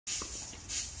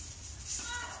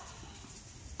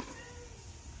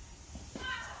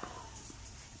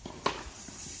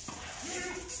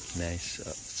Nice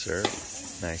serve,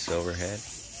 nice overhead,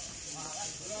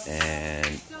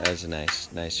 and that was a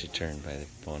nice return by the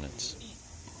opponents.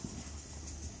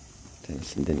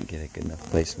 Tennyson didn't get a good enough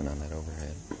placement on that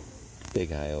overhead.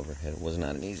 Big high overhead. It was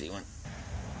not an easy one.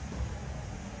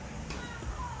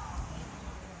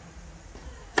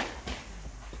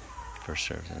 First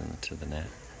serve into the net.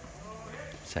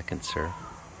 Second serve.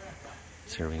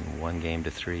 Serving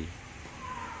 1-3.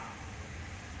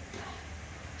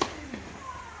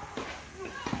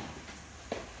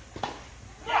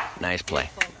 Nice play.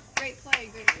 Great play,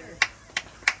 great serve.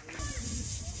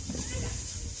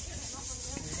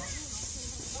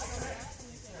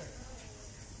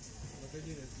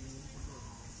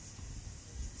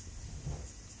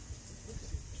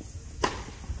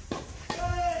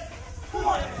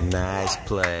 Nice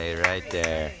play right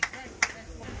there.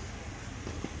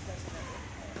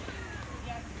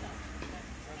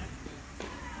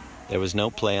 There was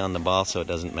no play on the ball, so it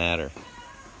doesn't matter.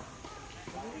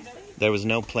 There was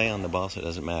no play on the ball, so it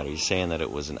doesn't matter. He's saying that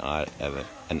it was an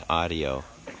audio.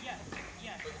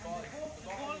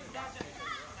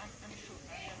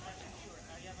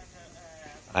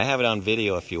 I have it on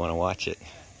video if you want to watch it.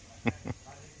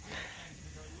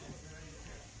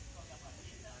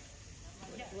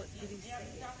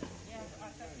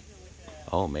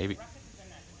 Oh, maybe.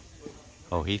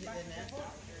 Oh, he...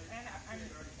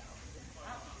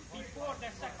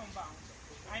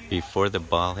 Before the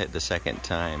ball hit the second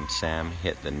time, Sam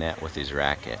hit the net with his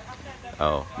racket.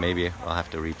 Oh, maybe I'll have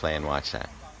to replay and watch that.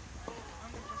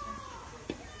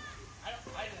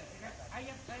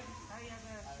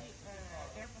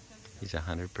 He's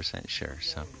 100% sure,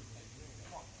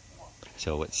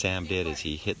 so what Sam did is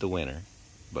he hit the winner,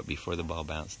 but before the ball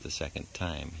bounced the second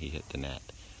time, he hit the net.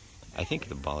 I think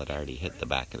the ball had already hit the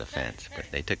back of the fence, but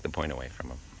they took the point away from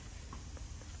him.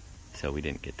 So we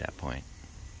didn't get that point.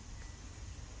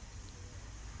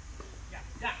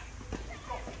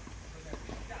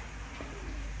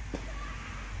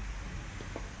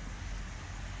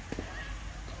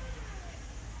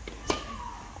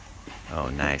 Oh,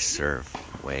 nice serve.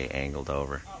 Way angled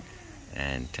over.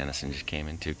 And Tennyson just came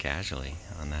in too casually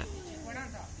on that.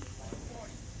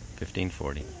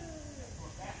 15-40.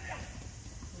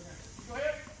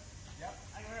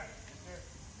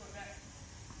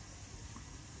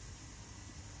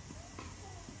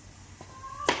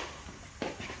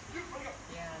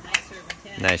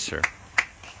 Nice serve.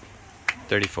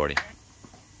 30-40.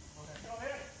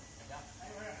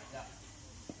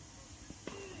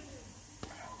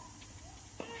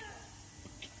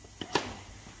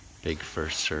 Big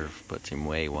first serve puts him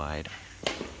way wide,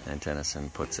 and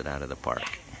Tennyson puts it out of the park.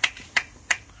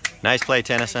 Nice play,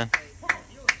 Tennyson.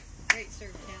 Great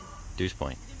serve, Ken. Deuce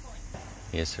point.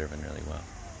 He is serving really well.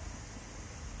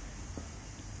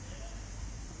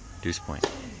 Deuce point.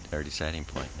 Our deciding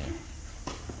point there.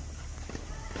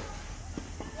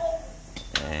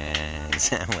 And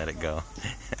Sam let it go.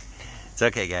 It's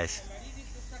okay, guys.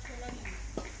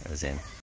 It was in.